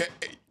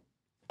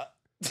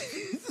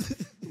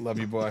 Love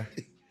you, boy.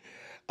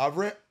 I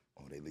ran.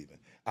 Oh, they leaving.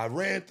 I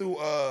ran through.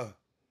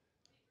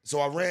 So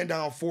I ran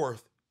down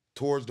 4th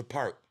towards the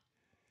park.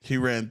 He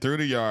ran through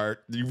the yard.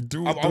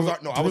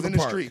 I was in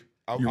the street.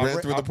 You ran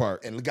through the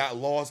park and got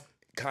lost,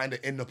 kind of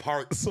in the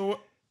park. So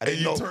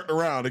you turned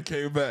around and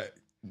came back.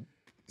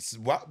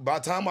 By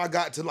the time I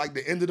got to like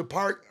the end of the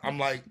park, I'm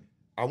like,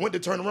 I went to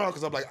turn around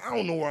because I'm like, I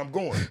don't know where I'm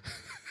going.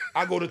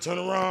 I go to turn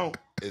around.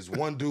 There's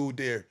one dude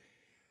there.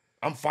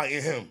 I'm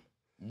fighting him.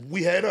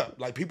 We head up,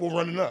 like people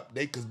running up.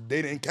 They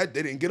didn't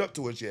get up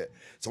to us yet.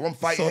 So I'm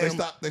fighting him.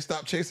 So they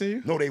stopped chasing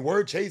you? No, they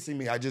were chasing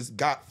me. I just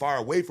got far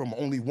away from him.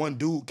 Only one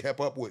dude kept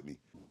up with me.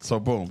 So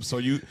boom. So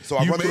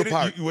I run to the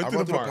park. You went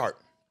to the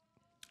park.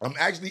 I'm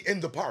actually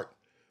in the park.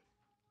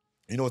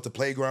 It's a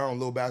playground,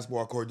 little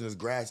basketball court in this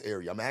grass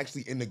area. I'm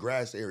actually in the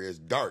grass area. It's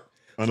dark.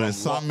 And then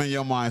something in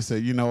your mind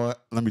said, you know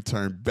what? Let me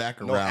turn back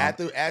around.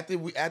 No,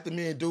 after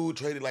me and dude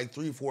traded like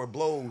 3-4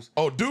 blows.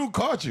 Oh, dude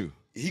caught you.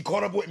 He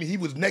caught up with me. He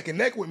was neck and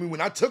neck with me. When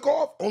I took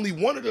off, only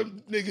one of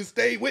them niggas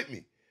stayed with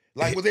me.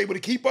 Like was able to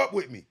keep up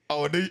with me.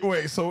 Oh,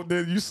 so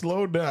then you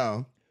slowed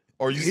down.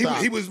 Or you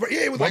stopped?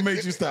 What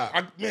made you stop?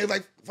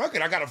 Like, fuck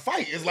it, I gotta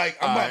fight. It's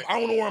like, I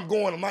don't know where I'm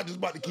going. I'm not just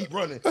about to keep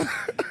running.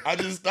 I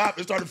just stopped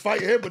and started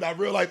fighting him, but I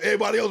realized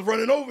everybody else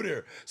running over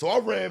there. So I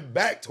ran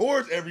back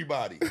towards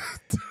everybody.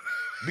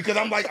 Because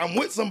I'm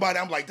with somebody.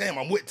 I'm like, damn,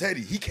 I'm with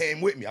Teddy. He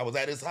came with me. I was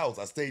at his house.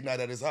 I stayed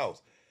night at his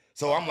house.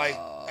 So I'm like,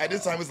 at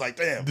this time, it's like,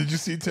 damn. Did you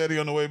see Teddy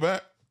on the way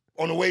back?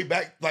 On the way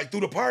back, like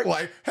through the park?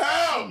 Like,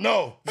 hell!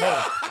 No.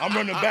 I'm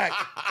running back.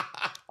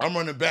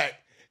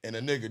 And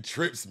a nigga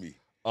trips me.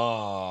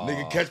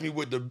 Nigga catch me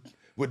with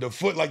the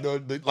foot like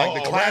the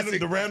classic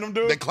the random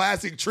dude, the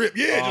classic trip,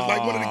 just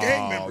like one of the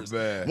gang members.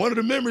 Man. One of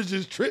the members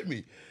just tripped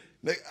me.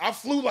 I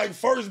flew like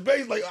first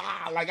base, like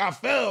I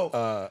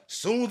fell.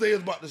 Soon they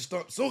was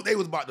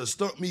about to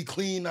stump me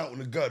clean out in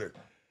the gutter.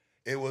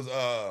 It was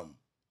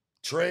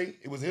Trey.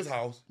 It was his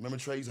house. Remember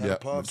Trey's had a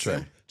pub.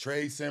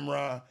 Trey,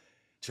 Simran,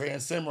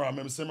 and Simran.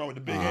 Remember Simran with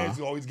the big hands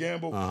who always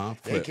gamble.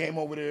 They came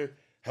over there.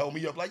 Held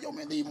me up like, yo,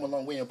 man, leave him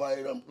alone. We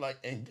invited them, like,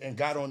 and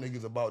got on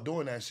niggas about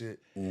doing that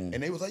shit. And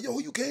they was like, yo,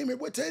 who you came here?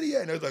 Where Teddy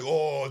at? And they was like,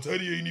 oh,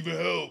 Teddy ain't even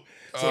help.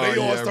 So they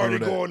all started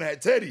going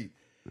at Teddy.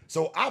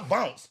 So I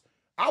bounced.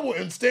 I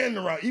wasn't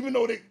standing around, even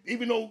though they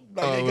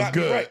got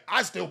me right.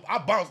 I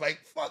bounced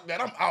like fuck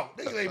that. I'm out.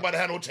 Niggas ain't about to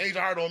have no change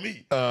of heart on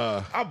me.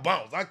 I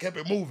bounced. I kept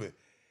it moving,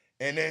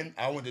 and then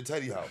I went to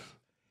Teddy's house,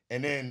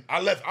 and then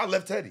I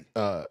left Teddy,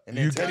 and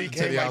then Teddy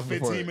came like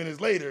 15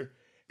 minutes later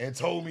and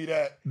told me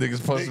that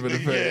niggas punched him in the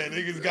face. Yeah,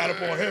 niggas got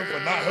up on him for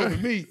not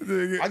helping me.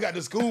 I got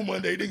to school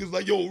Monday. Niggas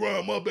like, yo,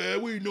 Ron, my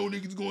bad. We didn't know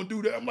niggas gonna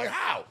do that. I'm like,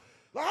 how?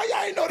 Like, y'all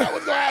ain't know that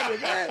was gonna happen,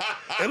 man.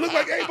 It looked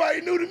like everybody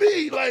knew to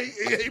me. Like,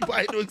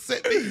 everybody knew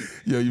except me.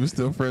 Yo, you were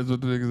still friends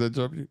with the niggas that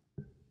jumped you?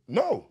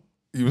 No.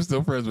 You were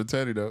still friends with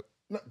Teddy, though?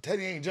 No,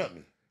 Teddy ain't jumped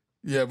me.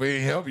 Yeah, but he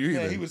ain't help you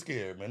either. Yeah, he was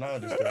scared, man. I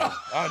understand.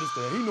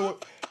 He knew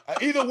it.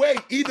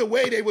 Either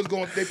way, they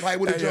probably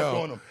would have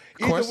jumped on him.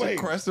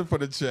 Question for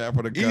the chat,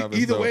 for the comments.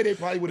 Either way, they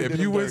probably would have did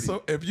him dirty.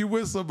 If you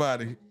with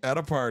somebody at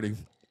a party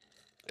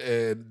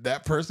and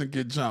that person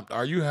get jumped,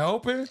 are you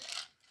helping?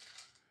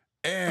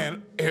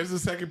 And here's the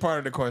second part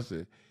of the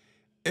question.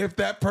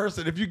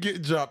 If you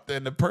get jumped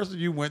and the person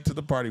you went to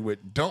the party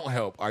with don't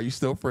help, are you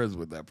still friends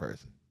with that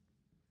person?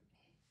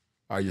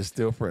 Are you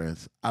still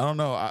friends? I don't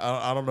know.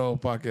 I don't know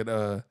if I could,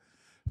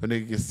 if a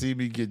nigga can see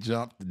me get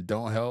jumped and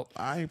don't help.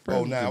 I ain't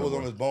friends with I was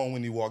on his bone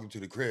when he walked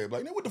into the crib.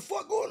 Like, what the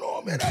fuck going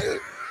on, man?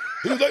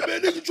 He was like, man,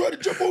 nigga tried to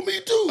jump on me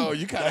too. Oh,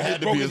 you kind of had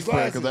to be his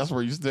friend because that's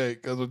where you stay. I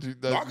could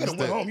have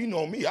went home. You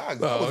know me. I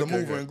was a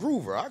mover and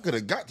groover. I could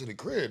have got to the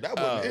crib. That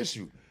wasn't an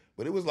issue.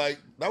 But it was like,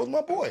 that was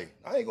my boy.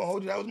 I ain't gonna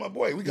hold you. That was my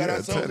boy. We got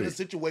ourselves in a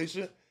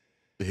situation.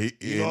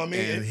 You know what I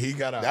mean? And he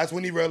got out. That's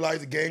when he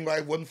realized the gang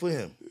life wasn't for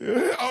him.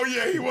 Oh,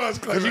 yeah, he was.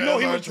 Because you know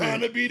he was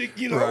trying to be the,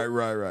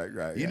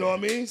 Right. You know what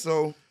I mean?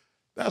 So.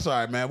 That's all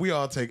right, man. We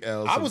all take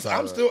L's. I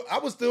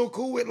was still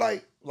cool with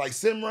like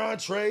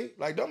Simran, Trey,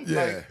 like them.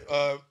 Yeah.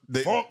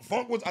 Like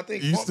Funk was. I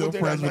think you Funk still was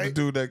there friends that with night.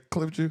 the dude that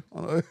clipped you?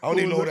 I don't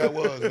even know who that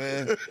was,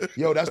 man.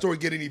 Yo, that story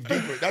getting even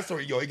deeper.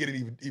 It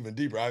getting even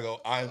deeper. I'm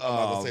not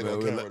gonna say that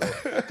on camera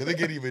though, because it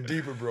get even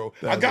deeper, bro.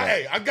 I got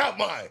mine. I got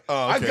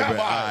mine.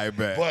 I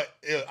bet. But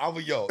I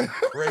was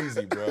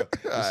crazy, bro.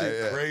 This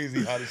shit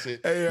crazy how this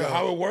shit. Hey,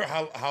 how it work?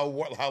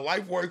 How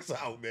life works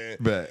out, man.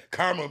 Bet.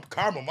 Karma,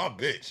 my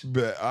bitch.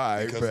 Bet. All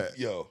right. Because, bet.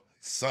 Yo,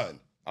 son.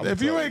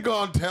 If you ain't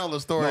gonna tell the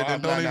story, then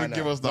don't even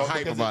give us the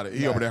hype about it.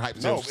 He over there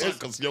hyping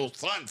because your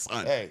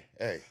son. Hey.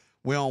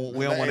 We don't want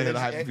to hear the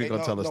hype if you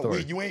gonna tell the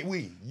story. You ain't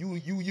we.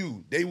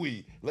 You. They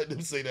we. Let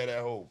them say that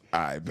at home. All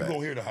right, bet. You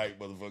gonna hear the hype,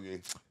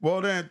 motherfucker. Well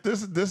then,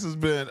 this has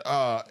been.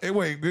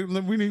 Anyway,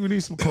 we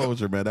need some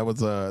closure, man. That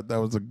was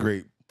a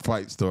great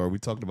fight story. We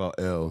talked about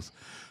L's.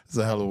 It's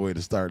a hell of a way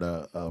to start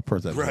a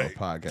first episode of a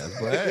podcast.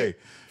 But hey,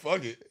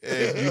 fuck it.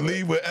 If you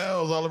leave with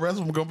L's, all the rest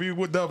of them gonna be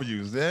with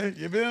W's. Yeah,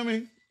 you feel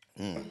me?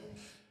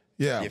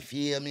 Yeah. You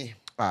feel me?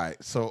 All right,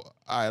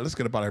 let's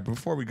get about it.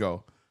 Before we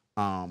go,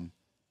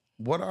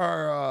 what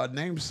are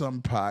name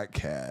some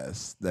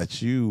podcasts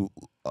that you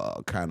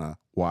kind of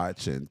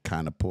watch and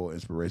kind of pull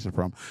inspiration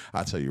from?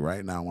 I'll tell you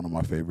right now, one of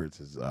my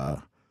favorites is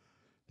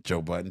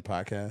Joe Budden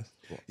podcast.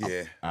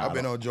 Yeah, I've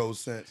been on Joe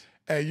since.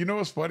 Hey, you know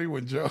what's funny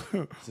when Joe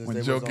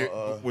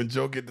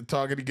get to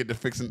talking, he get to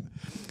fixing.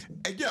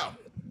 Hey, yo.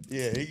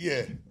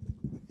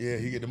 Yeah,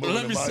 he get to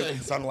moving the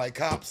mic, sounding like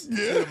cops.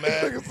 Yeah,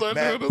 man.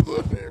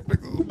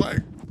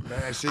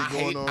 Man, shit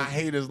going on. I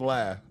hate his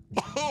laugh.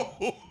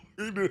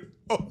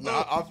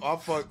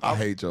 I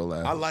hate your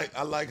laugh. I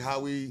like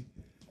how he.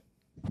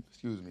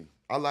 Excuse me.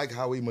 I like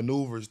how he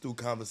maneuvers through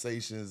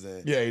conversations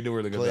and he do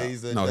really good.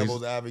 Plays the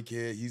devil's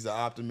advocate. He's an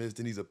optimist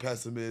and he's a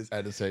pessimist. I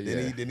had to say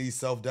then he's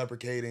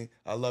self-deprecating.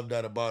 I love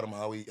that about him.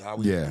 How he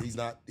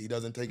he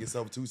doesn't take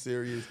himself too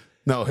serious.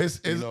 No,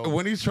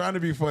 when he's trying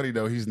to be funny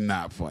though, he's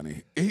not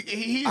funny.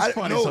 He's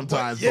funny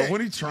sometimes, but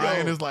when he's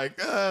trying, it's like,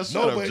 shut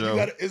up, Joe.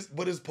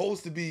 But it's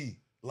supposed to be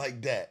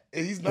like that.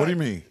 He's not. What do you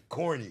mean?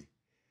 Corny.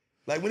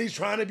 Like when he's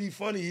trying to be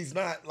funny, he's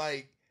not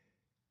like.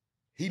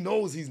 He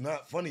knows he's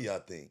not funny. I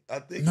think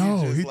he's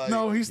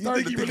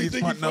starting to think he's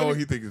funny. No,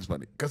 he thinks he's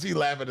funny because he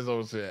laugh at his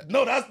own shit.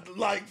 No,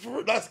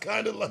 that's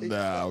kind of like.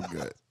 Nah, I'm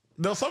good.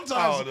 No,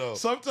 sometimes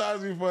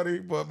he's funny,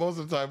 but most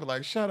of the time, we're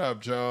like, shut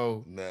up,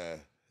 Joe. Nah.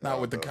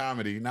 Not with the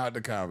comedy. Nah,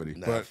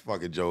 but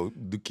fuck it, Joe.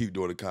 Keep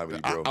doing the comedy,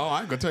 bro.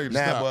 I ain't gonna tell you to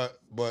stop.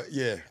 But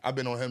yeah, I've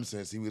been on him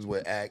since he was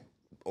with Act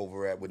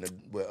over at with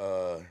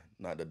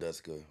not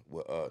Nadeska.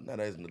 That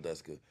isn't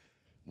Nadeska.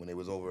 When they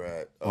was over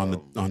at on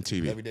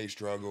TV. Everyday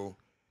Struggle.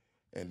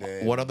 And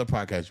then what other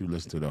podcast you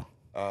listen to though?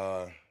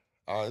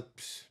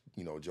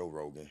 Joe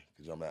Rogan,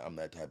 because I'm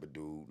that type of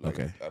dude. Like,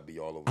 okay, I be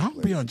all over. I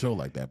don't be on Joe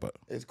like that, but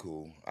it's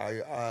cool.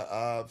 I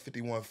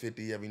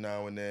 5150 every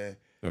now and then.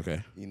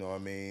 Okay, you know what I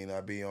mean.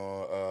 I be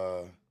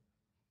on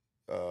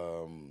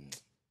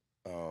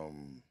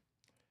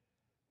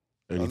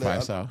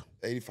 85 South.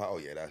 85. Oh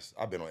yeah,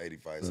 I've been on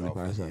 85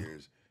 South for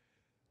years.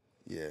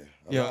 Yeah,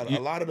 a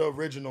lot of the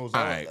originals.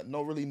 Right.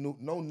 No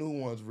new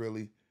ones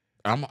really.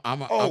 I'm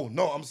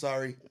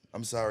sorry.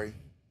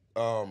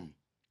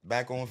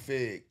 Back on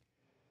Fig.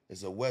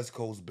 It's a West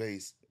Coast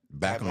based.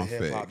 Back on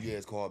Fig. Yeah,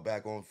 it's called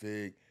Back on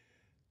Fig.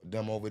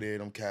 Them over there,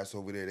 them cats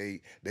over there.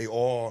 They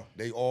all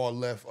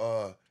left.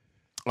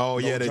 No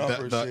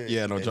jumpers.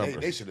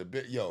 They should have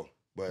been.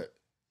 but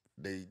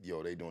they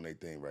doing their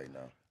thing right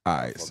now. All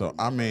right, so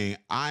I mean,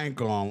 I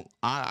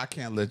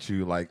can't let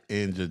you like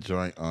end your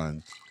joint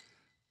on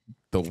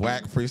the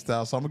whack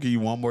freestyle. So I'm gonna give you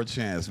one more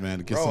chance, man,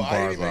 to get some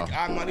bars off.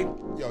 I'm not even,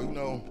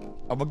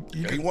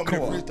 you want me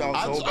to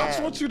freestyle so bad. I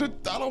just want you to.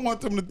 I don't want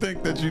them to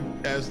think that you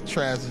as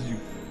trash as you.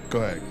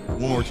 Go ahead,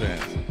 one more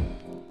chance.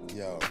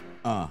 Yo.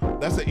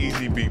 That's an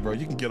easy beat, bro.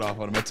 You can get off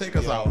on it, man. Take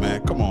us out,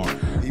 man. Come on.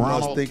 He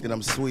must think that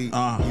I'm sweet.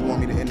 He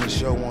want me to end the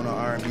show on an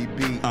R&B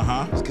beat.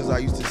 It's because I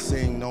used to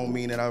sing, don't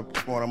mean that I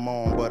want them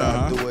on, but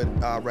I do it.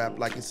 I rap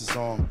like it's a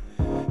song.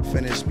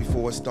 Finish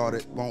before it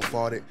started, won't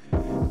fart it.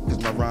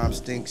 Cause my rhymes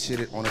stink, shit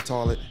it on the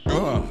toilet.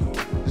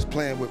 Just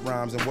playing with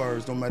rhymes and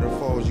words, no matter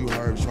falls you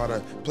heard. Try to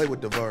play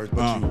with the verbs,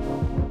 but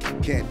you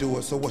can't do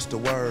it, so what's the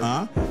word?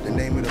 The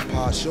name of the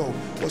pod show,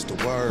 what's the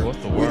word? What's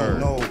the We word?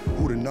 don't know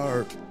who the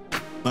nerd.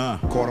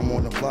 Caught him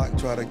on the block,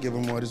 try to give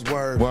him what his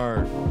word.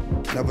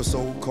 Never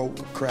sold coke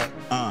or crack,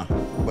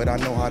 but I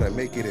know how to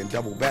make it and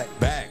double back.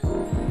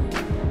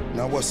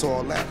 Now what's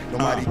all that?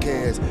 Nobody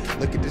cares.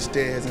 Look at the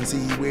stairs and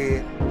see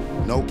weird.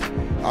 Nope,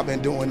 I've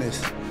been doing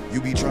this.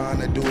 You be trying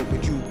to do it,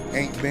 but you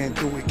ain't been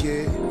through it,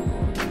 kid.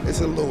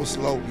 It's a little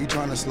slow, you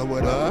trying to slow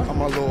it up.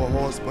 I'm a little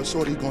horse, but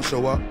shorty gon'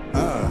 show up.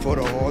 For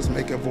the horse,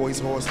 make a voice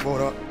horse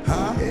for up.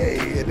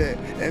 Hey,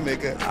 that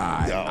make a.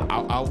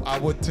 I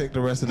would take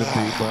the rest of the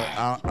beat, but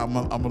I'm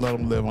gonna let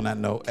them live on that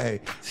note.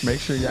 Hey, make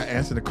sure y'all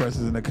answer the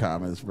questions in the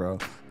comments, bro.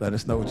 Let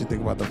us know what you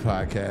think about the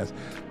podcast.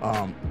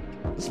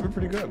 This has been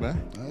pretty good,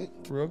 man.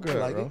 Real good,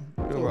 bro.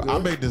 Good. I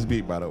made this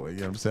beat, by the way. You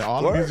know what I'm saying?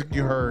 All the music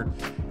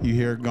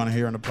gonna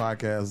hear on the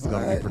podcast is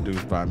gonna be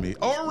produced by me.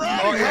 All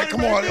right. Oh yeah,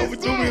 come on,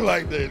 don't do me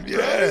like that.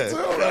 Yeah,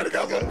 Roddy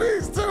got some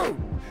beats too.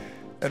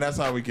 And that's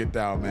how we get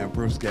down, man.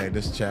 Bruce Gang.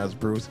 This is Chaz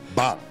Bruce.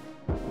 Bop.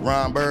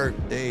 Ron Berg.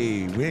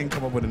 Hey, we ain't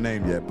come up with a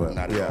name yet, but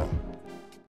not at all.